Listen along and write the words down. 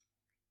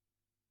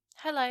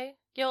Hello,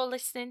 you're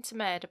listening to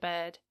Murder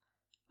Bird,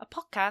 a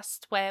podcast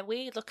where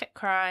we look at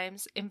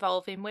crimes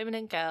involving women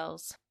and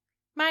girls.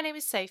 My name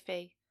is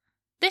Sophie.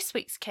 This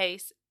week's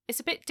case is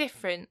a bit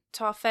different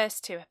to our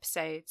first two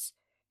episodes,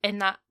 in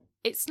that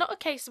it's not a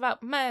case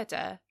about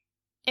murder,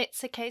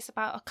 it's a case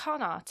about a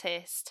con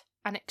artist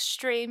and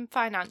extreme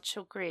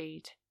financial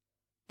greed.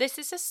 This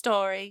is a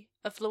story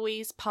of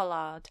Louise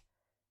Pollard,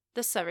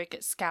 the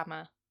surrogate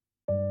scammer.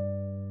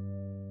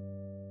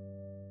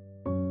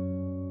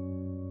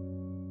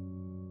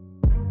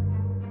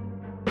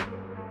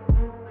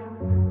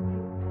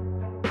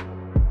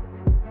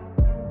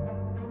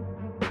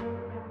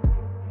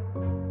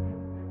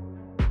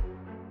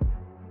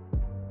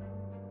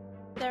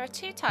 There are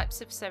two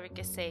types of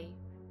surrogacy,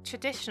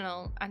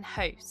 traditional and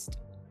host.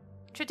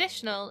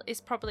 Traditional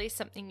is probably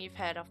something you've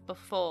heard of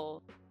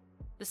before.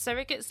 The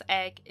surrogate's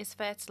egg is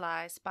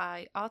fertilised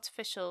by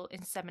artificial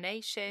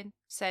insemination,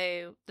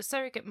 so the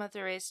surrogate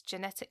mother is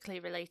genetically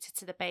related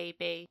to the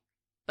baby,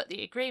 but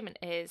the agreement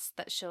is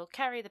that she'll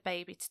carry the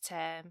baby to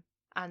term,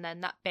 and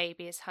then that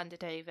baby is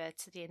handed over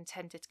to the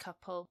intended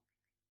couple.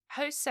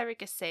 Host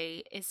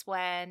surrogacy is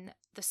when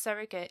the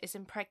surrogate is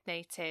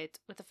impregnated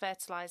with a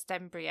fertilised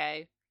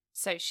embryo.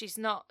 So she's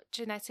not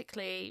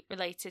genetically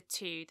related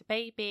to the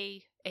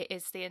baby, it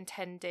is the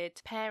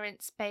intended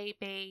parent's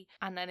baby,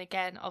 and then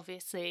again,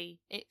 obviously,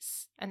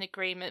 it's an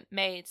agreement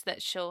made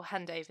that she'll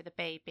hand over the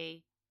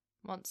baby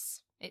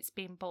once it's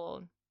been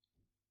born.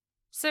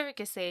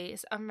 Surrogacy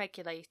is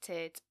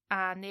unregulated,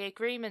 and the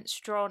agreements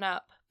drawn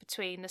up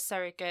between the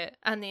surrogate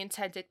and the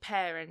intended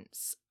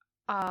parents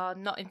are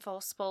not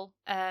enforceable.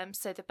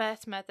 So the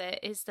birth mother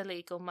is the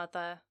legal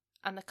mother,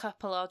 and the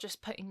couple are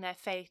just putting their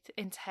faith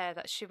into her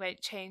that she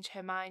won't change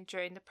her mind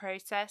during the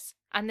process.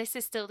 And this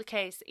is still the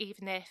case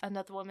even if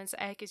another woman's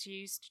egg is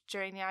used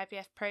during the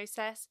IVF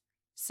process.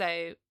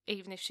 So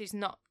even if she's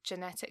not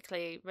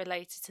genetically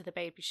related to the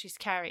baby she's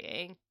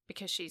carrying,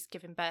 because she's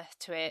given birth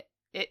to it,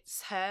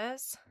 it's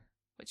hers,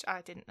 which I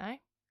didn't know.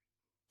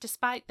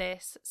 Despite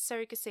this,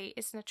 surrogacy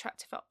is an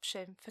attractive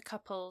option for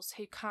couples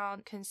who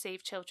can't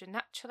conceive children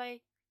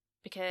naturally,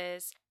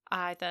 because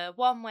either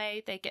one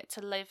way they get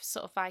to live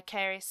sort of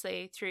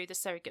vicariously through the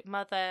surrogate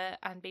mother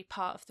and be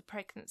part of the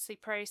pregnancy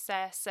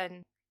process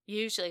and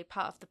usually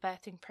part of the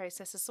birthing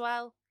process as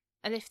well.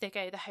 And if they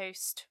go the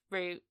host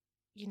route,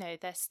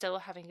 they're still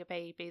having a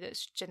baby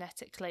that's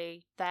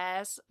genetically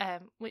theirs,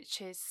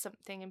 which is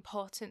something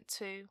important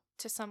to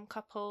some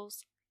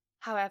couples.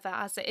 However,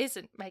 as it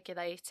isn't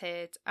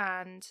regulated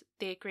and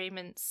the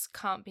agreements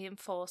can't be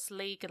enforced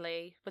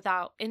legally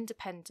without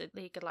independent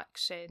legal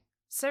action,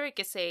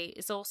 surrogacy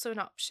is also an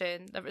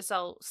option that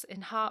results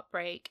in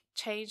heartbreak,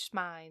 changed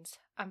minds,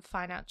 and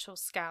financial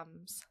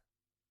scams.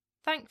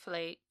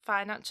 Thankfully,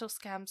 financial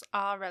scams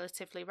are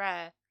relatively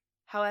rare.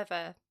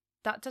 However,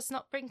 that does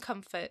not bring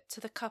comfort to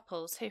the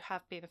couples who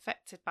have been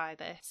affected by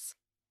this.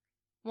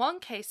 One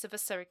case of a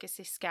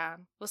surrogacy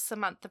scam was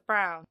Samantha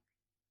Brown.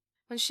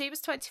 When she was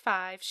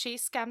 25, she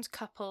scammed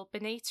couple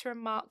Benita and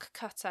Mark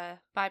Cutter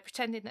by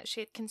pretending that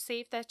she had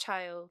conceived their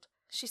child.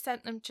 She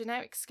sent them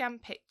generic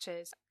scam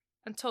pictures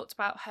and talked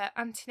about her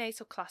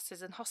antenatal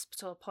classes and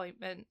hospital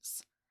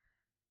appointments.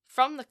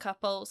 From the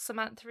couple,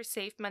 Samantha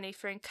received money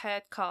for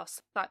incurred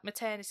costs like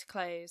maternity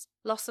clothes,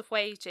 loss of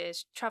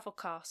wages, travel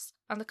costs,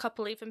 and the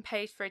couple even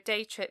paid for a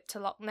day trip to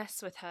Loch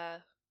Ness with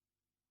her.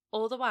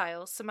 All the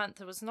while,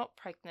 Samantha was not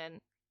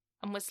pregnant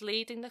and was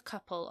leading the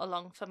couple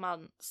along for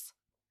months.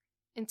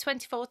 In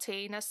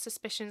 2014, as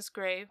suspicions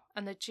grew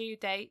and the due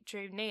date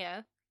drew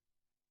near,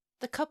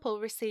 the couple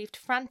received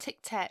frantic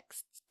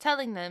texts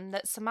telling them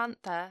that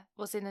Samantha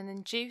was in an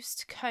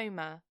induced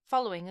coma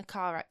following a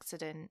car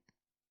accident.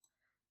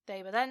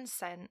 They were then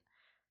sent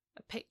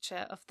a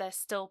picture of their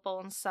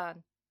stillborn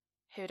son,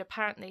 who had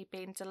apparently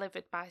been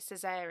delivered by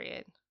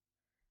caesarean.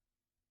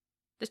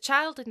 The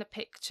child in the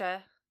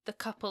picture, the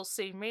couple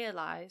soon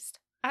realised,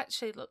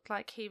 actually looked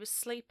like he was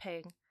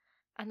sleeping,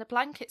 and the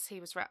blankets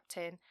he was wrapped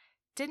in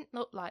didn't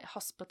look like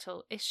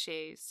hospital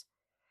issues.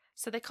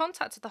 So they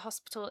contacted the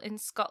hospital in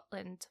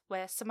Scotland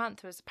where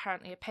Samantha was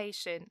apparently a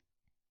patient.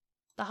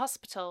 The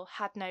hospital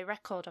had no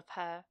record of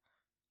her,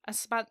 and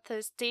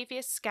Samantha's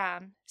devious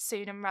scam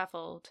soon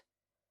unravelled.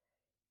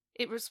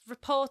 It was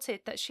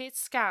reported that she had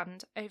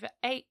scammed over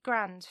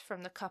 $8,000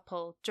 from the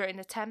couple during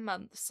the 10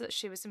 months that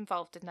she was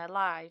involved in their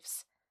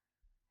lives.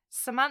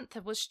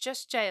 Samantha was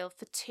just jailed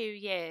for 2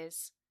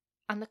 years,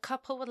 and the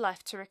couple were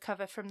left to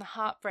recover from the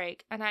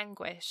heartbreak and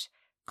anguish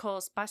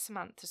caused by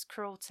Samantha's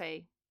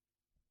cruelty.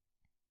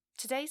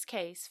 Today's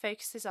case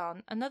focuses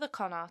on another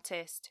con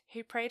artist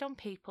who preyed on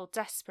people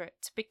desperate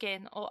to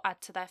begin or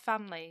add to their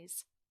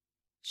families.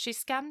 She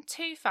scammed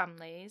 2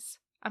 families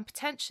and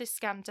potentially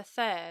scammed a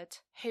third,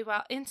 who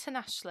are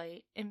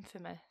internationally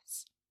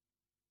infamous.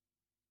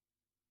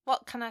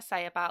 What can I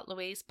say about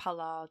Louise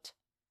Pollard?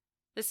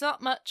 There's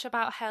not much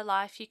about her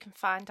life you can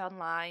find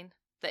online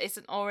that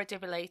isn't already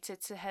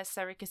related to her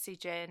surrogacy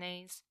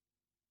journeys.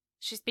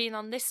 She's been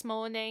on This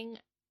Morning,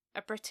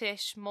 a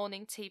British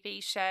morning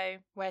TV show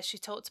where she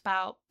talked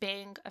about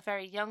being a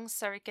very young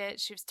surrogate.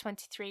 She was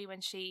 23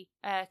 when she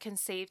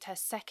conceived her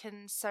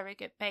second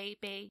surrogate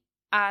baby,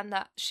 and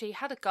that she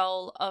had a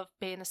goal of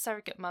being a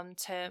surrogate mum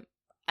to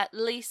at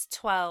least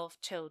 12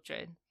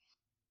 children.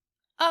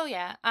 Oh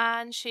yeah,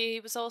 and she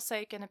was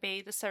also going to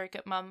be the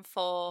surrogate mum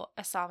for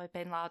Osama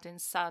bin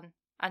Laden's son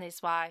and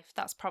his wife.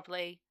 That's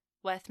probably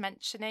worth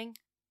mentioning.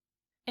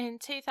 In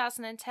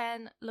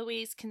 2010,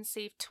 Louise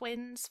conceived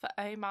twins for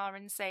Omar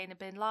and Zainab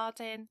bin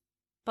Laden,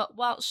 but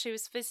whilst she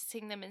was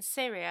visiting them in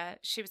Syria,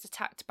 she was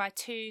attacked by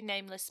two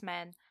nameless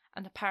men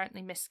and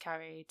apparently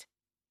miscarried.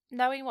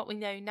 Knowing what we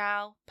know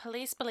now,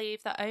 police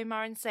believe that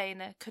Omar and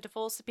Zainab could have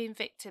also been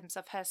victims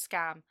of her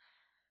scam.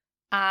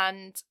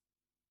 And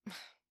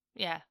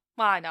yeah,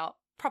 why not?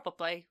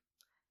 Probably.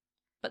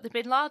 But the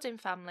bin Laden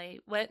family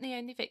weren't the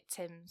only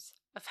victims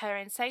of her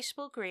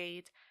insatiable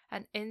greed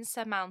and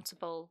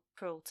insurmountable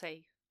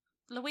cruelty.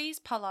 Louise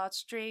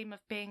Pollard's dream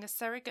of being a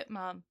surrogate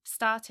mum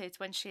started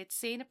when she had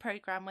seen a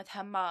programme with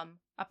her mum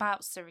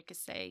about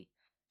surrogacy.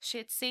 She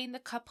had seen the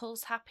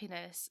couple's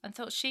happiness and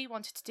thought she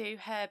wanted to do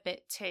her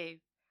bit too.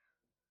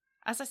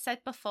 As I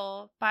said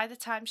before, by the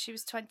time she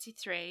was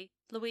 23,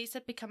 Louise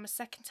had become a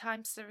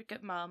second-time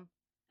surrogate mum,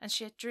 and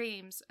she had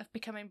dreams of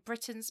becoming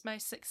Britain's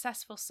most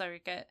successful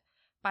surrogate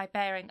by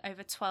bearing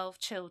over 12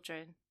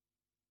 children.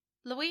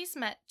 Louise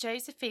met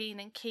Josephine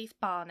and Keith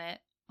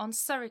Barnett on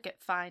Surrogate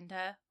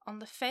Finder on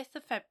the 5th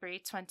of February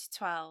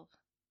 2012.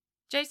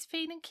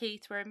 Josephine and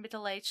Keith were a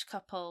middle-aged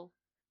couple.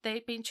 They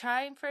had been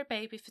trying for a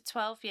baby for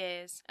 12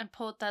 years and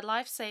poured their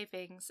life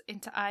savings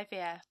into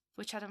IVF,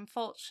 which had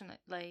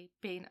unfortunately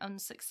been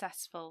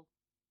unsuccessful.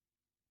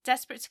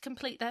 Desperate to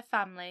complete their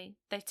family,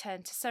 they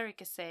turned to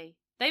surrogacy.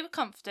 They were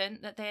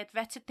confident that they had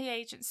vetted the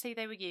agency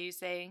they were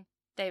using,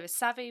 they were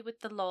savvy with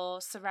the law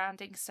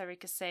surrounding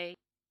surrogacy,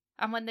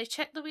 and when they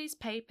checked Louise's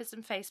papers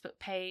and Facebook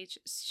page,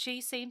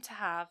 she seemed to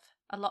have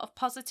a lot of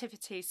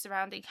positivity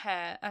surrounding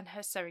her and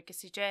her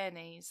surrogacy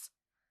journeys.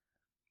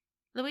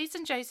 Louise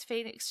and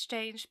Josephine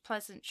exchanged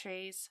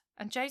pleasantries,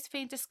 and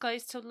Josephine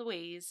disclosed to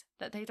Louise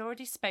that they'd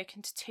already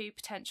spoken to two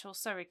potential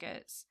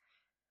surrogates.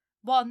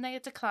 One they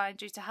had declined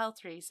due to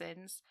health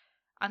reasons,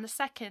 and the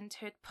second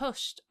who had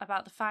pushed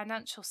about the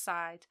financial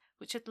side,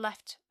 which had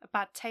left a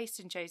bad taste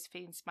in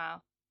Josephine's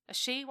mouth, as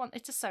she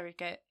wanted a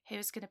surrogate who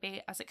was going to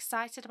be as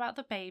excited about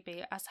the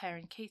baby as her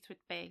and Keith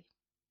would be.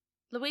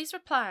 Louise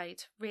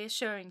replied,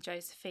 reassuring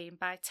Josephine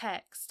by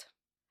text,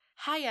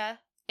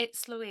 "Hiya,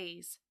 it's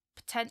Louise,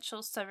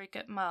 potential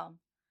surrogate mum.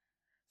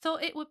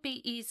 Thought it would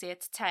be easier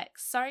to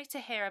text. Sorry to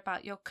hear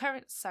about your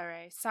current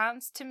sorrow.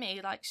 Sounds to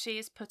me like she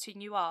is putting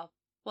you off.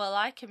 Well,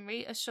 I can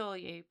reassure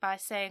you by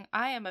saying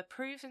I am a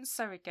proven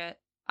surrogate.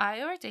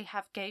 I already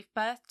have gave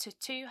birth to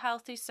two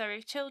healthy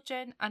surrogate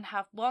children and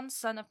have one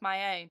son of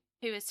my own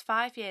who is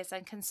 5 years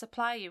and can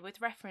supply you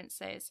with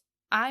references.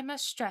 I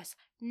must stress,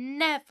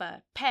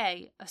 never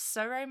pay a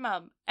surrogate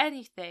mum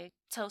anything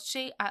till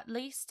she at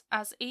least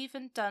has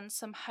even done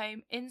some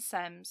home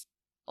insems,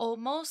 or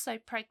more so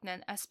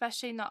pregnant,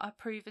 especially not a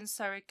proven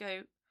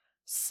surrogate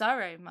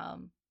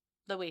mum.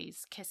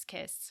 Louise, kiss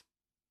kiss."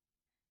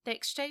 They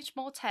exchanged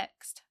more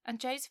text, and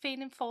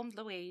Josephine informed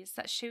Louise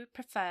that she would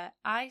prefer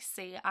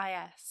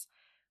ICIS,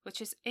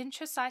 which is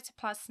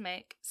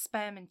intracytoplasmic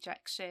sperm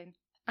injection,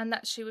 and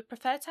that she would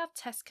prefer to have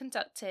tests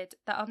conducted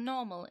that are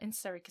normal in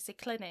surrogacy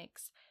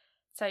clinics,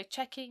 so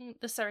checking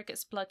the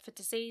surrogate's blood for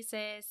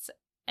diseases,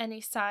 any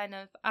sign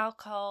of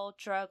alcohol,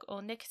 drug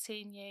or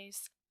nicotine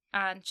use,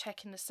 and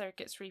checking the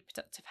surrogate's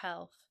reproductive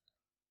health.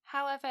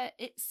 However,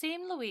 it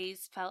seemed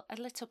Louise felt a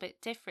little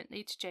bit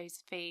differently to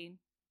Josephine.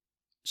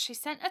 She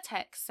sent a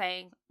text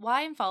saying,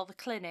 "Why involve a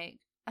clinic,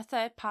 a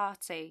third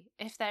party,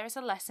 if there is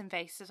a less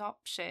invasive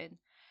option?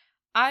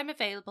 I'm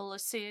available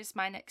as soon as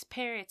my next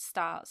period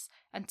starts,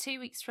 and 2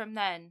 weeks from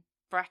then,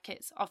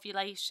 brackets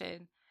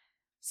ovulation.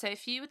 So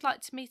if you would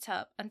like to meet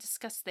up and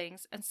discuss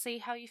things and see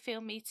how you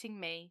feel meeting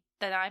me,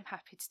 then I'm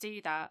happy to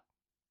do that."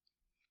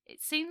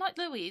 It seemed like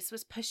Louise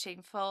was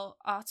pushing for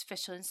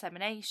artificial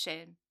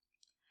insemination.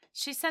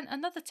 She sent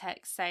another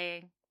text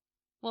saying,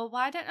 "Well,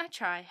 why don't I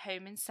try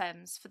home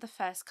insems for the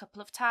first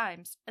couple of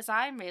times, as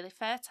I am really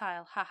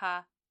fertile,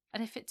 haha.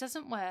 And if it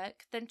doesn't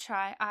work, then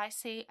try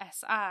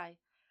ICSI.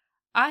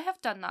 I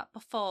have done that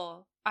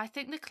before. I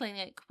think the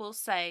clinic will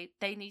say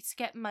they need to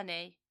get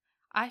money.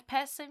 I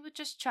personally would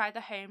just try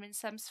the home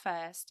insems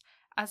first,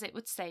 as it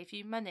would save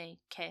you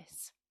money,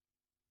 kiss."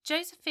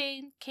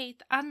 Josephine,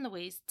 Keith and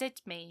Louise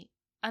did meet,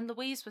 and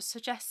Louise was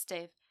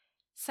suggestive,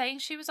 saying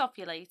she was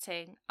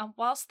ovulating, and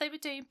whilst they were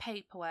doing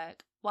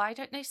paperwork, why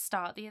don't they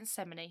start the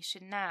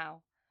insemination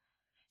now?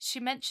 She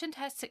mentioned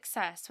her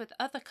success with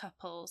other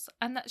couples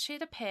and that she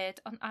had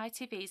appeared on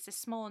ITV's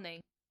This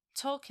Morning,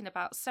 talking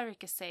about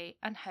surrogacy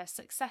and her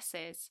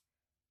successes.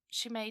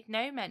 She made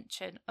no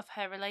mention of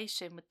her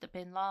relation with the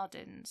Bin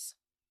Ladens.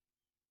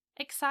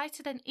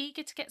 Excited and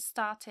eager to get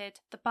started,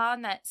 the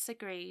Barnetts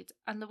agreed,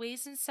 and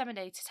Louise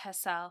inseminated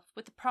herself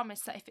with the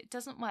promise that if it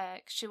doesn't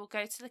work, she will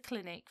go to the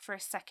clinic for a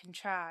second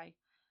try.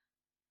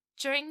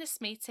 During this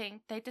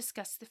meeting, they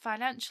discussed the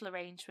financial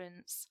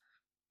arrangements.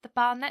 The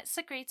Barnetts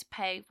agreed to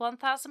pay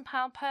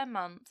 £1,000 per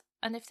month,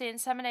 and if the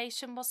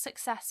insemination was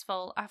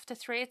successful after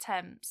 3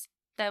 attempts,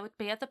 there would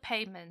be other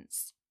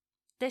payments.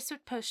 This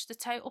would push the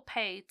total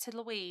paid to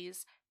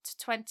Louise to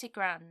 20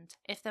 grand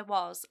if there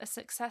was a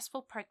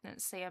successful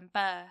pregnancy and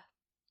birth.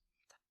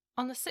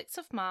 On the 6th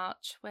of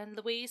March, when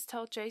Louise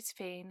told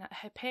Josephine that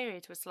her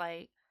period was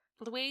late,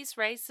 Louise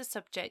raised the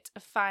subject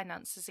of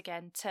finances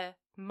again to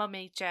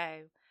Mummy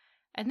Jo,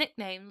 a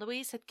nickname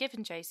Louise had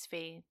given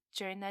Josephine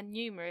during their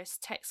numerous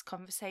text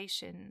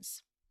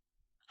conversations.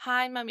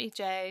 Hi Mummy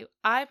Jo,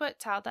 I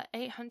worked out that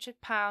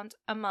 £800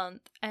 a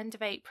month end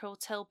of April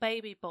till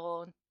baby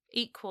born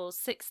equals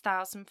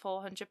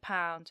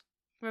 £6,400.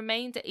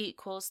 Remainder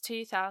equals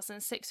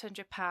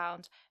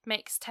 £2,600,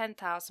 makes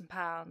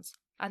 £10,000,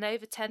 and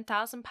over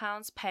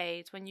 £10,000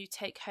 paid when you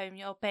take home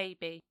your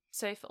baby.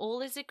 So if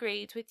all is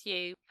agreed with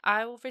you,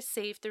 I will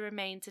receive the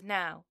remainder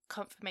now,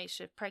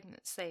 confirmation of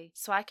pregnancy,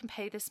 so I can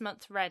pay this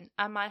month's rent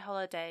and my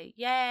holiday.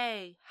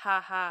 Yay!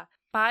 Ha ha.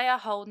 Buy a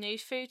whole new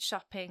food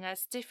shopping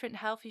as different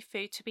healthy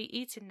food to be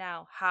eaten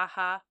now. Ha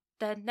ha.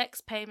 Then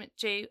next payment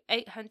due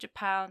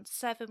 £800,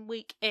 7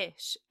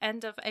 week-ish,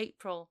 end of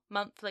April,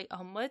 monthly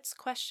onwards, ?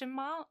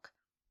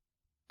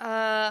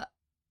 I'm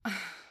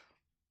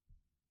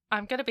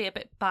going to be a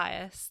bit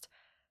biased,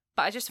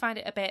 but I just find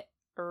it a bit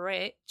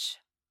rich,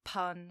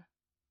 pun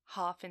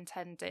half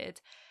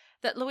intended,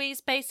 that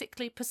Louise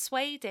basically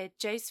persuaded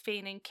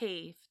Josephine and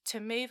Keith to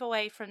move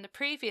away from the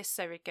previous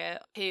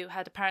surrogate, who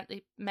had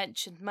apparently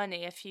mentioned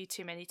money a few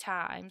too many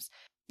times.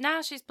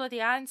 Now she's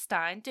bloody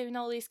Einstein doing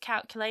all these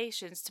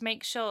calculations to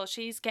make sure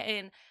she's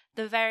getting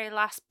the very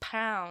last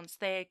pounds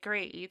they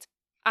agreed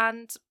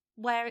and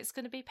where it's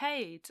going to be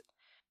paid.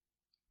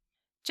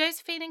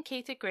 Josephine and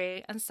Keith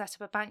agree and set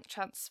up a bank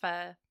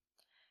transfer.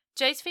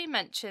 Josephine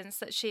mentions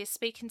that she is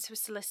speaking to a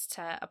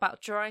solicitor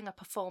about drawing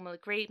up a formal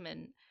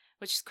agreement,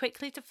 which is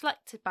quickly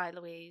deflected by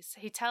Louise,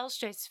 who tells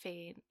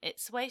Josephine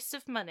it's a waste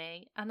of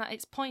money and that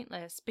it's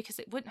pointless because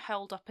it wouldn't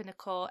hold up in a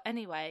court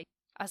anyway,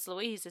 as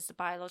Louise is the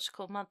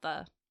biological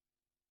mother.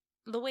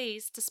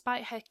 Louise,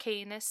 despite her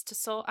keenness to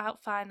sort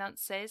out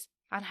finances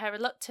and her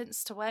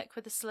reluctance to work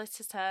with a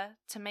solicitor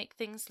to make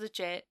things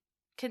legit,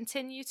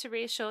 continued to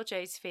reassure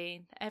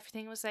Josephine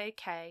everything was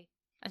okay,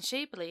 and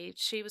she believed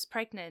she was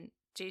pregnant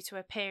due to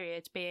her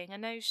period being a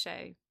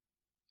no-show.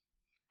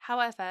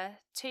 However,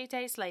 2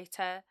 days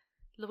later,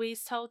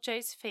 Louise told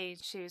Josephine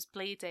she was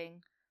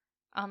bleeding,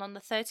 and on the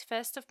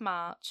 31st of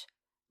March,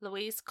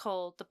 Louise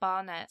called the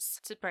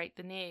Barnetts to break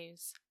the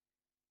news.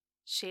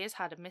 She has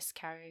had a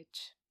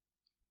miscarriage.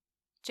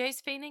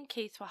 Josephine and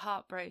Keith were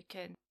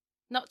heartbroken,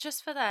 not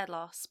just for their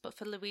loss, but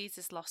for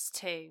Louise's loss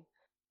too.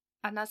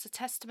 And as a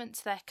testament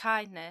to their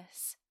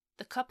kindness,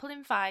 the couple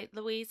invite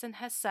Louise and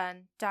her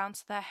son down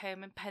to their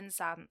home in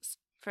Penzance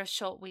for a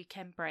short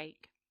weekend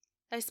break.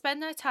 They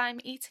spend their time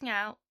eating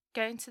out,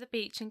 going to the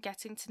beach and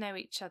getting to know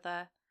each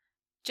other.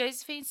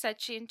 Josephine said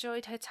she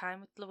enjoyed her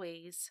time with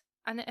Louise,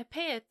 and it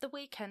appeared the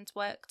weekend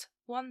worked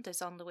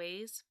wonders on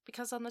Louise,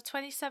 because on the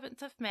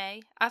 27th of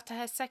May, after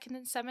her second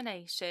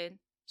insemination,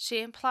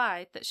 she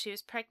implied that she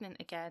was pregnant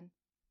again,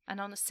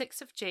 and on the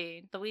 6th of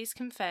June, Louise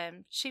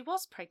confirmed she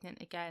was pregnant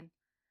again.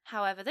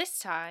 However, this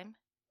time,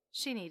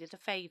 she needed a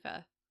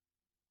favour.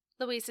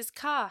 Louise's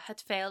car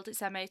had failed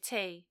its MOT,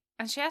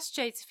 and she asked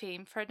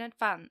Josephine for an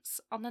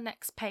advance on the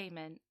next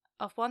payment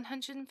of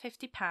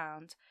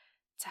 £150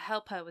 to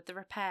help her with the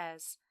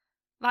repairs.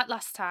 Like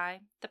last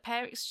time, the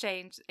pair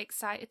exchanged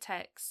excited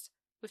texts,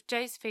 with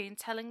Josephine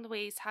telling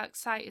Louise how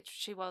excited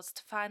she was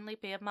to finally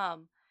be a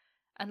mum,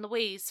 and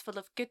Louise full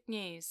of good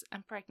news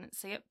and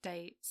pregnancy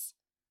updates.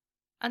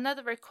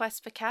 Another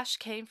request for cash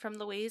came from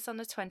Louise on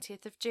the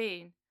 20th of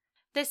June,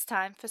 this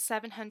time for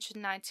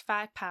 £795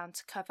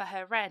 to cover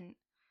her rent,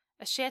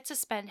 as she had to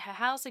spend her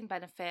housing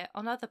benefit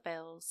on other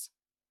bills.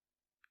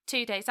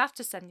 2 days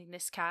after sending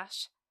this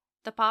cash,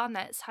 the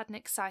Barnetts had an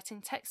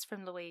exciting text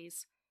from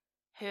Louise,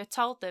 who had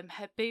told them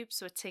her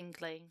boobs were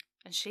tingling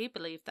and she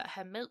believed that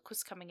her milk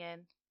was coming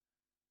in.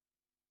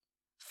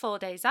 4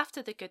 days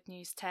after the good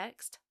news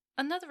text,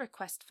 another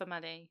request for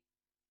money,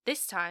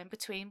 this time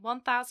between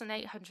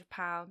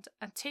 £1,800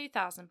 and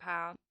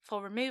 £2,000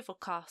 for removal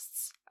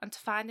costs and to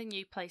find a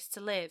new place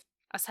to live,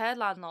 as her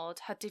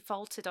landlord had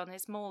defaulted on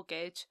his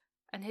mortgage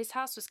and his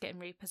house was getting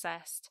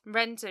repossessed,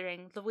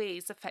 rendering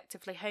Louise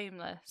effectively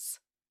homeless.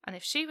 And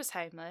if she was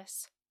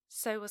homeless,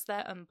 so was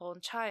their unborn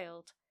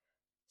child.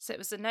 So it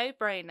was a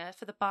no-brainer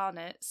for the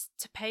Barnetts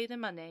to pay the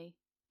money,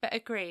 but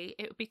agree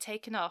it would be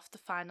taken off the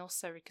final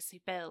surrogacy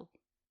bill.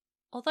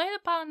 Although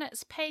the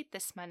Barnetts paid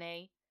this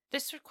money,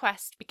 this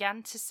request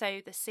began to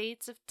sow the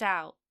seeds of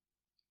doubt.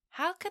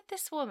 How could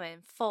this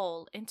woman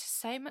fall into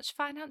so much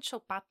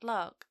financial bad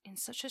luck in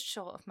such a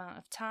short amount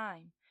of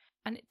time?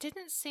 And it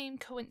didn't seem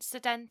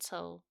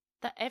coincidental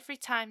that every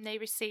time they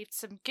received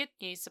some good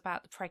news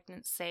about the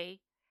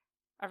pregnancy,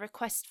 a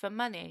request for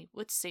money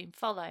would soon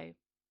follow.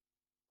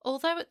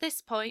 Although at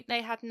this point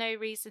they had no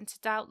reason to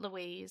doubt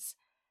Louise,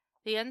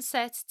 the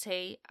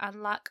uncertainty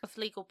and lack of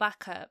legal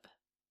backup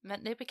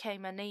meant they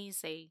became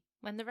uneasy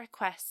when the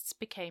requests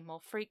became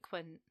more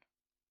frequent.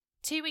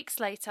 2 weeks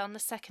later, on the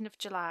 2nd of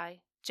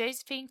July,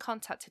 Josephine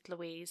contacted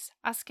Louise,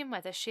 asking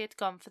whether she had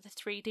gone for the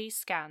 3D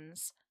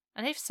scans,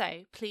 and if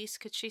so, please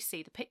could she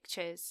see the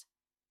pictures.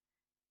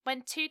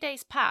 When 2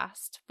 days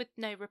passed with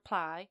no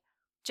reply,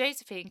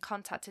 Josephine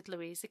contacted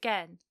Louise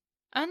again,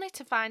 only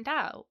to find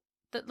out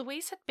that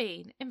Louise had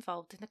been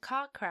involved in a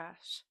car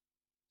crash.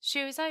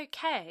 She was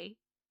okay,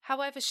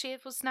 however she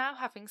was now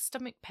having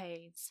stomach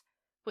pains,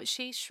 which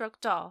she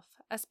shrugged off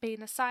as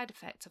being a side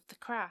effect of the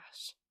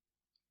crash.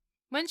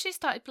 When she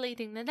started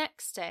bleeding the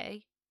next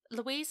day,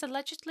 Louise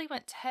allegedly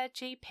went to her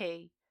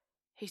GP,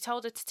 who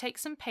told her to take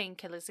some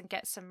painkillers and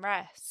get some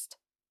rest.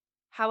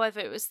 However,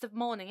 it was the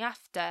morning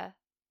after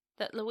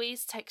that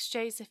Louise texted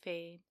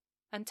Josephine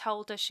and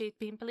told her she had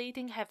been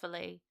bleeding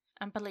heavily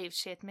and believed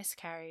she had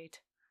miscarried.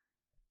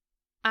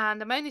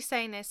 And I'm only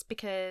saying this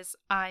because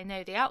I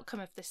know the outcome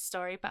of this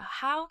story, but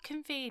how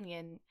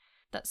convenient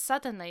that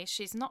suddenly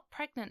she's not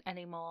pregnant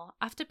anymore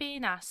after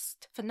being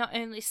asked for not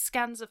only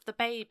scans of the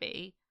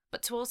baby,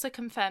 but to also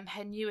confirm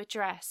her new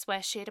address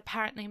where she had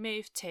apparently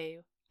moved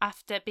to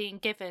after being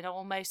given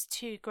almost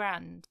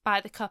 $2,000 by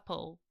the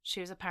couple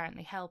she was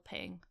apparently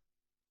helping.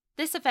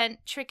 This event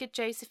triggered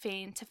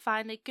Josephine to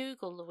finally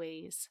Google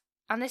Louise,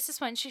 and this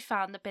is when she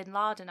found the Bin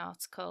Laden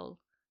article.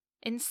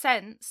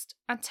 Incensed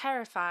and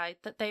terrified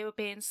that they were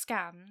being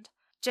scammed,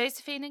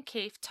 Josephine and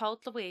Keith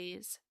told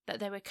Louise that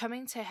they were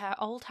coming to her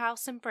old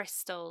house in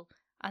Bristol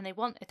and they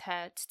wanted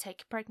her to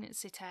take a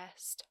pregnancy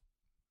test.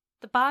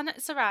 The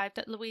Barnetts arrived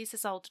at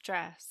Louise's old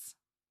address.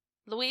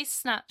 Louise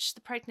snatched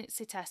the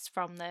pregnancy test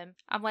from them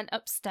and went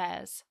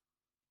upstairs.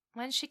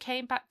 When she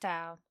came back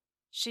down,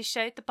 she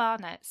showed the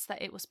Barnetts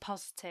that it was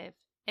positive,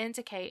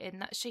 indicating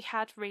that she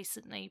had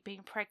recently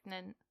been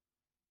pregnant.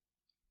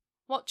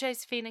 What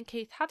Josephine and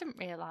Keith hadn't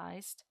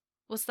realised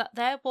was that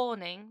their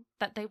warning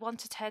that they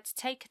wanted her to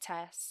take a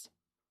test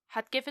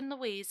had given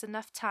Louise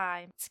enough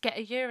time to get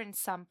a urine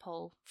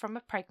sample from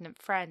a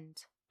pregnant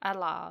friend, a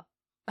la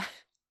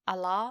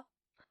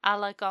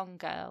Gone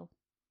Girl.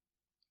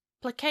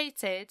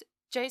 Placated,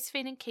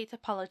 Josephine and Keith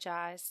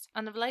apologised,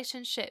 and the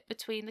relationship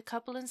between the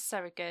couple and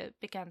surrogate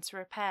began to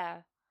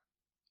repair.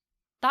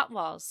 That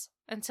was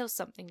until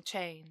something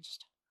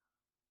changed.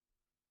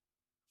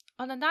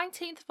 On the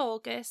 19th of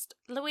August,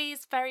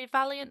 Louise very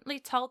valiantly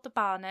told the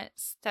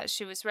Barnetts that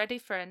she was ready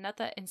for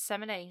another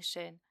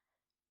insemination,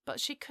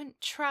 but she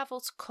couldn't travel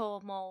to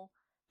Cornwall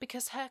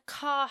because her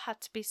car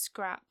had to be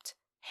scrapped.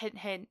 Hint,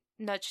 hint,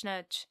 nudge,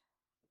 nudge.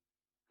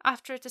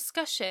 After a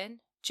discussion,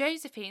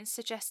 Josephine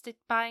suggested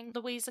buying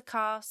Louise a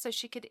car so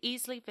she could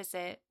easily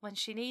visit when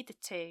she needed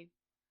to.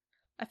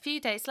 A few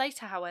days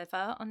later,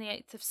 however, on the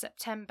 8th of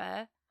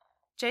September,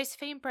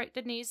 Josephine broke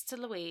the news to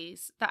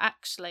Louise that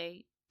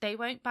actually they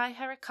won't buy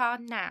her a car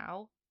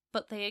now,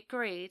 but they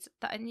agreed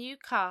that a new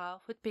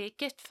car would be a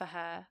gift for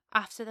her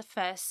after the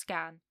first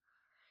scan.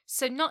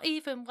 So not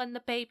even when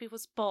the baby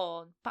was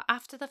born, but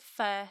after the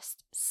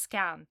first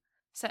scan.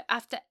 So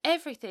after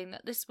everything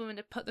that this woman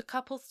had put the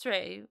couple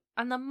through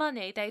and the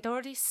money they'd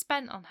already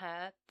spent on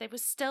her, they were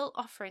still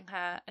offering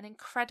her an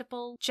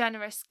incredible,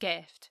 generous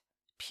gift,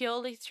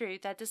 purely through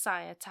their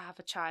desire to have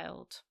a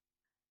child.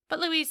 But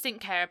Louise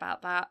didn't care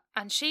about that,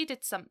 and she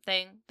did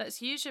something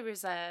that's usually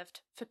reserved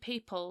for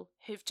people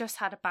who've just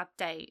had a bad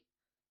date.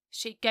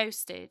 She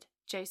ghosted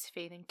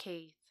Josephine and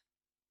Keith.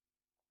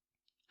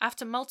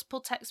 After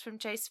multiple texts from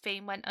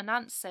Josephine went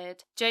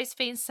unanswered,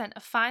 Josephine sent a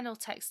final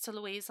text to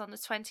Louise on the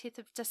 20th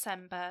of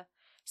December,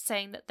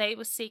 saying that they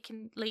were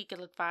seeking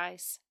legal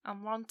advice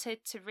and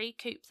wanted to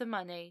recoup the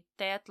money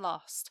they had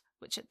lost,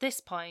 which at this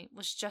point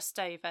was just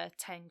over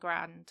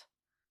 $10,000.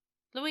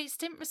 Louise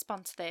didn't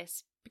respond to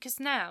this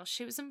because now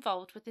she was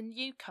involved with a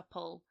new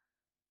couple,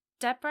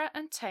 Deborah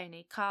and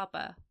Tony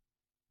Carber.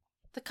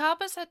 The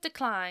Carbers had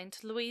declined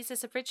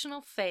Louise's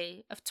original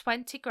fee of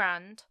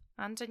 $20,000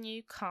 and a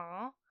new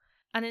car,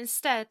 and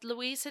instead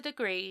Louise had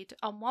agreed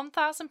on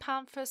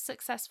 £1,000 for a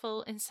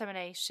successful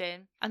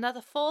insemination,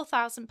 another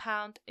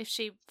 £4,000 if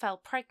she fell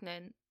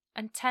pregnant,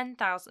 and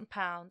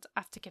 £10,000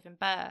 after giving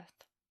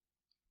birth.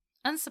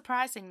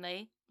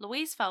 Unsurprisingly,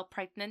 Louise fell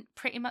pregnant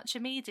pretty much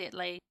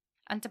immediately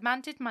and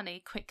demanded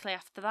money quickly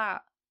after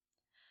that.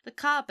 The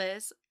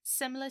Carbers,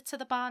 similar to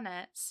the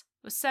Barnetts,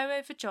 were so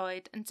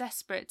overjoyed and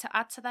desperate to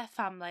add to their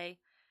family,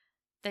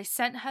 they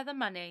sent her the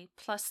money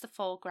plus the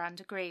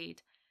 $4,000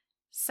 agreed,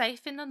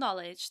 safe in the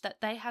knowledge that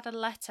they had a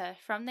letter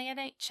from the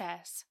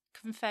NHS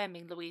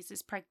confirming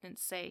Louise's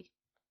pregnancy.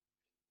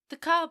 The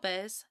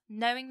Carbers,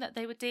 knowing that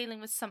they were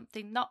dealing with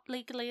something not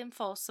legally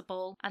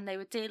enforceable and they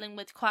were dealing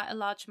with quite a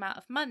large amount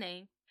of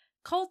money,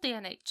 called the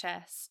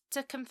NHS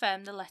to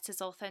confirm the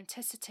letter's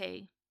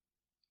authenticity.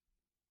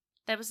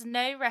 There was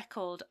no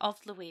record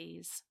of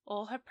Louise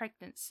or her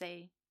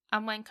pregnancy,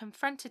 and when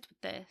confronted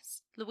with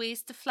this,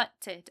 Louise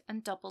deflected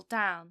and doubled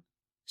down.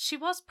 She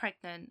was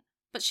pregnant,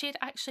 but she had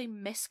actually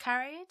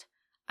miscarried,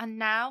 and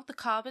now the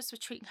Carbers were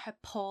treating her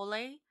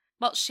poorly,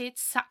 while she had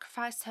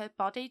sacrificed her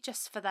body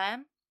just for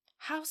them.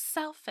 How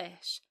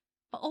selfish!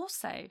 But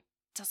also,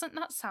 doesn't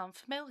that sound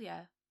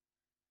familiar?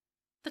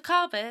 The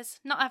Carvers,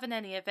 not having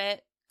any of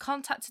it,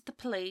 contacted the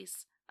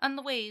police, and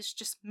Louise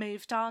just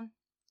moved on.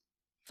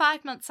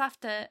 5 months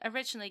after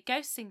originally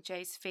ghosting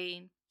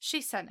Josephine,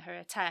 she sent her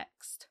a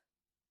text.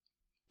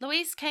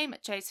 Louise came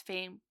at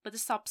Josephine with a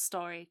sob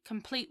story,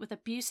 complete with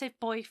abusive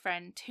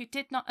boyfriend who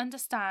did not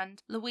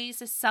understand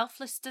Louise's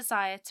selfless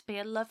desire to be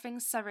a loving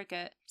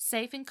surrogate,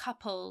 saving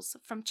couples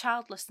from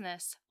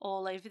childlessness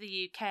all over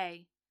the UK.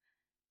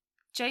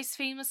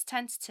 Josephine was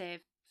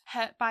tentative,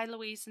 hurt by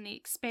Louise and the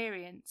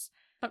experience,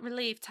 but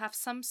relieved to have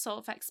some sort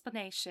of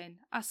explanation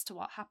as to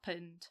what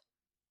happened.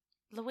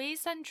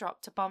 Louise then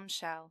dropped a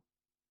bombshell.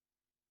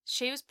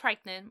 She was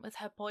pregnant with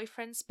her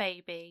boyfriend's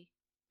baby,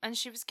 and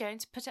she was going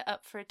to put it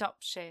up for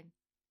adoption.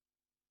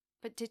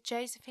 But did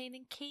Josephine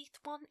and Keith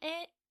want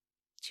it?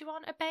 Do you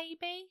want a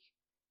baby?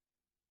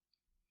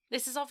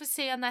 This is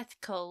obviously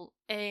unethical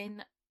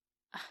in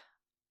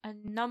a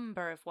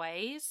number of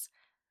ways,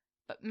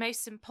 but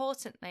most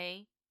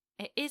importantly,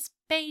 it is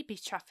baby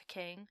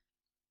trafficking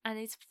and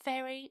is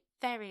very,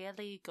 very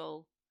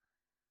illegal.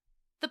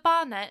 The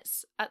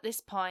Barnetts, at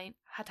this point,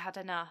 had had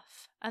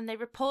enough, and they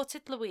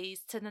reported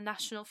Louise to the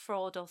National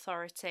Fraud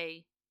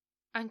Authority.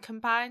 And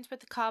combined with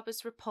the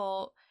Carvers'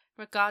 report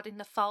regarding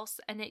the false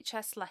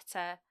NHS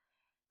letter,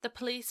 the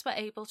police were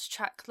able to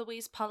track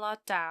Louise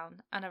Pollard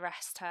down and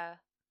arrest her.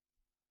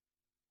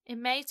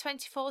 In May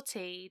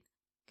 2014,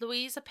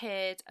 Louise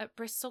appeared at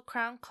Bristol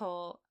Crown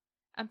Court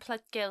and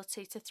pled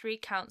guilty to 3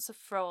 counts of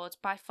fraud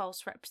by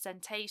false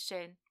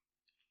representation.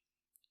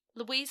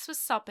 Louise was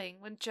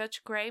sobbing when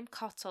Judge Graham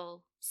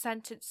Cottle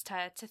sentenced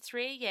her to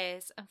 3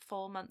 years and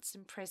 4 months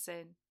in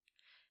prison.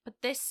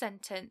 But this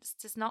sentence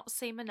does not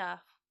seem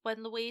enough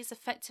when Louise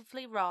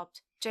effectively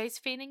robbed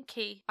Josephine and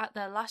Keith at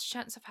their last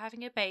chance of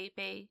having a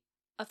baby,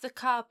 of the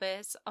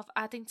Carvers of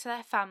adding to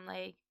their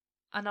family,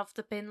 and of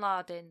the Bin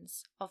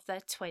Ladens of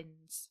their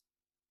twins.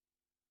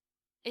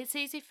 It's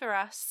easy for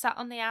us, sat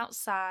on the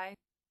outside,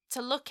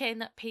 to look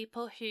in at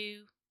people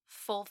who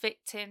fall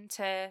victim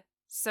to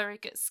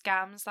surrogate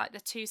scams like the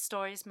 2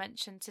 stories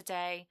mentioned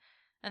today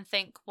and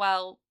think,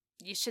 well,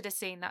 you should have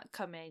seen that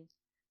coming.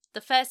 The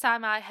first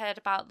time I heard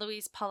about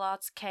Louise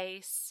Pollard's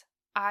case,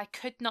 I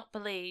could not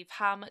believe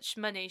how much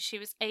money she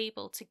was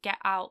able to get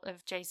out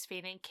of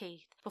Josephine and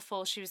Keith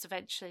before she was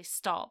eventually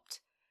stopped.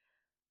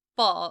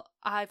 But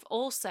I've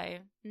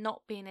also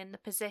not been in the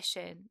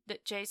position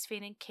that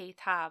Josephine and Keith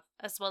have,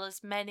 as well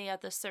as many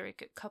other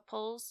surrogate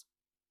couples.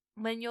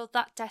 When you're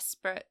that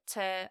desperate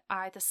to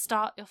either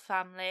start your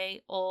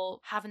family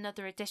or have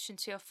another addition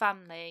to your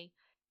family,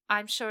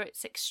 I'm sure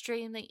it's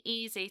extremely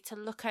easy to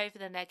look over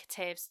the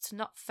negatives, to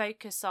not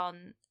focus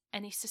on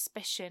any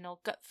suspicion or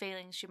gut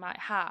feelings you might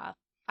have,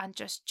 and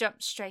just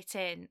jump straight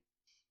in.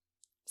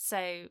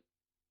 So,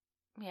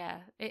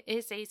 yeah, it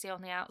is easy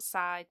on the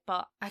outside,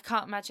 but I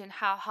can't imagine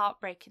how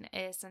heartbreaking it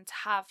is and to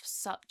have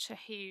such a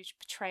huge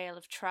betrayal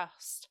of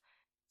trust.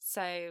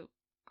 So,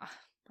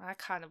 I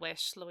kind of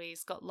wish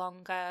Louise got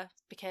longer,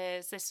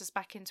 because this was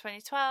back in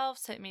 2012,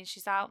 so it means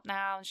she's out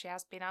now, and she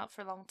has been out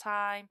for a long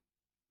time.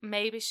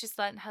 Maybe she's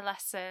learnt her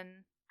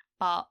lesson,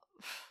 but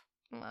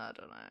I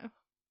don't know.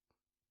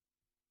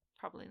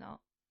 Probably not.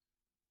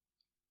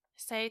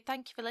 So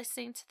thank you for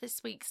listening to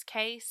this week's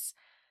case.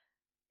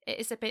 It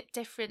is a bit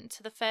different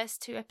to the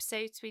first 2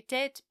 episodes we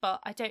did, but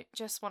I don't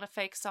just want to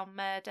focus on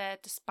murder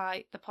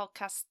despite the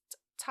podcast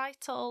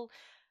title.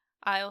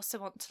 I also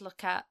want to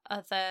look at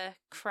other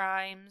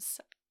crimes,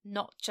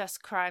 not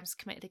just crimes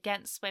committed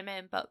against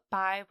women, but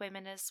by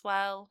women as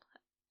well.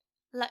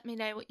 Let me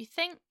know what you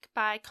think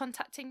by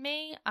contacting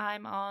me.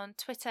 I'm on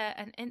Twitter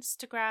and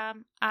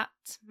Instagram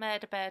at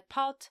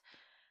MurderBirdPod.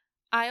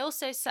 I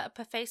also set up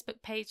a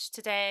Facebook page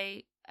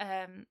today,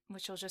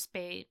 which will just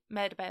be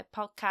Murderbird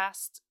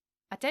Podcast.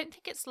 I don't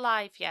think it's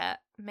live yet,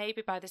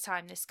 maybe by the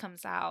time this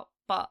comes out,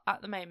 but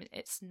at the moment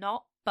it's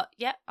not. But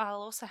yeah,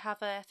 I'll also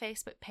have a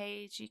Facebook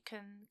page. You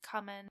can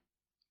come and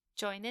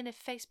join in if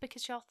Facebook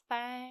is your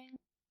thing.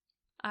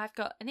 I've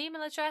got an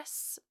email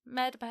address,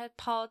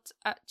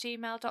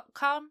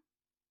 murderbirdpod@gmail.com.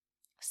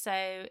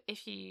 So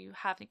if you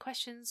have any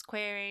questions,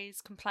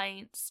 queries,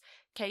 complaints,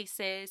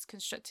 cases,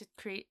 constructive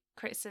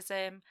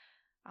criticism,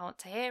 I want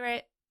to hear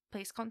it,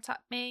 please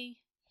contact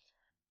me.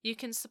 You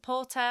can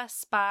support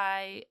us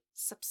by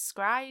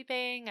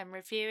subscribing and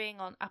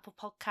reviewing on Apple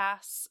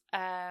Podcasts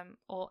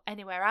or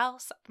anywhere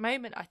else. At the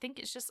moment, I think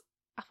it's just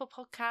Apple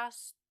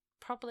Podcasts,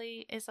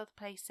 probably is other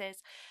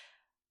places.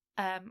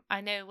 I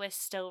know we're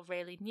still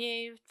really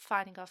new,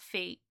 finding our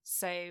feet,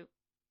 so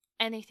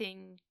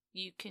anything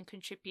you can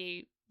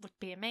contribute would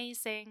be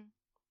amazing.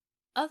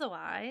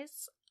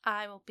 Otherwise,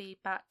 I will be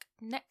back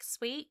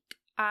next week.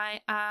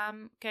 I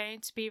am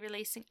going to be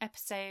releasing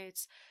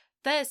episodes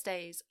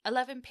Thursdays,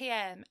 11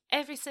 p.m.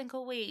 every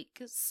single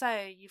week,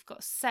 so you've got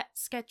a set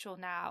schedule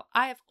now.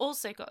 I have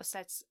also got a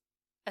set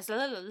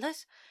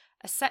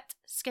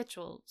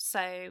schedule,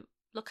 so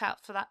look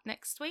out for that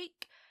next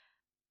week.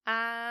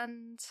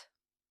 And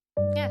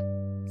yeah,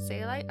 see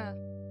you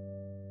later.